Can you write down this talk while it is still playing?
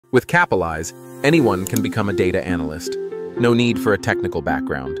With Capalyze, anyone can become a data analyst. No need for a technical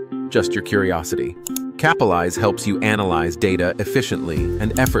background, just your curiosity. Capalyze helps you analyze data efficiently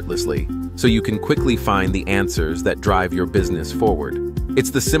and effortlessly, so you can quickly find the answers that drive your business forward.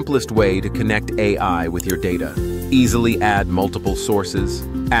 It's the simplest way to connect AI with your data. Easily add multiple sources,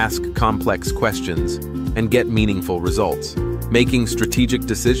 ask complex questions, and get meaningful results. Making strategic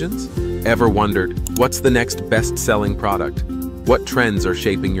decisions? Ever wondered, what's the next best-selling product? What trends are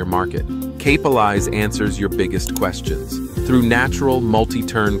shaping your market? Capalyze answers your biggest questions through natural,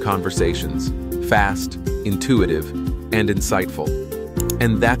 multi-turn conversations, fast, intuitive, and insightful.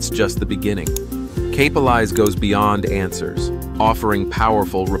 And that's just the beginning. Capalyze goes beyond answers, offering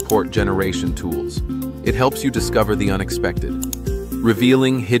powerful report generation tools. It helps you discover the unexpected,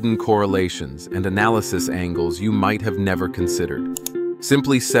 revealing hidden correlations and analysis angles you might have never considered.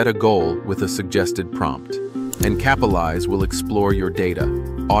 Simply set a goal with a suggested prompt, and Capalyze will explore your data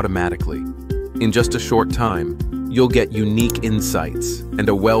automatically. In just a short time, you'll get unique insights and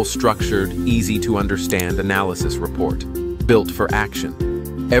a well-structured, easy-to-understand analysis report, built for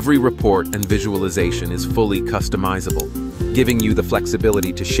action. Every report and visualization is fully customizable, giving you the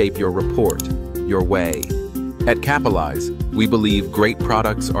flexibility to shape your report your way. At Capalyze, we believe great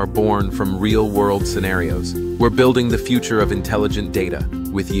products are born from real-world scenarios. We're building the future of intelligent data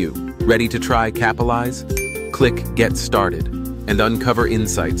with you. Ready to try Capalyze? Click Get Started and uncover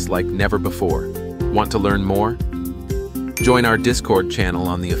insights like never before. Want to learn more? Join our Discord channel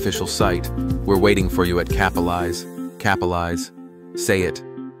on the official site. We're waiting for you at Capalyze. Capalyze. Say it.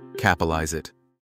 Capalyze it.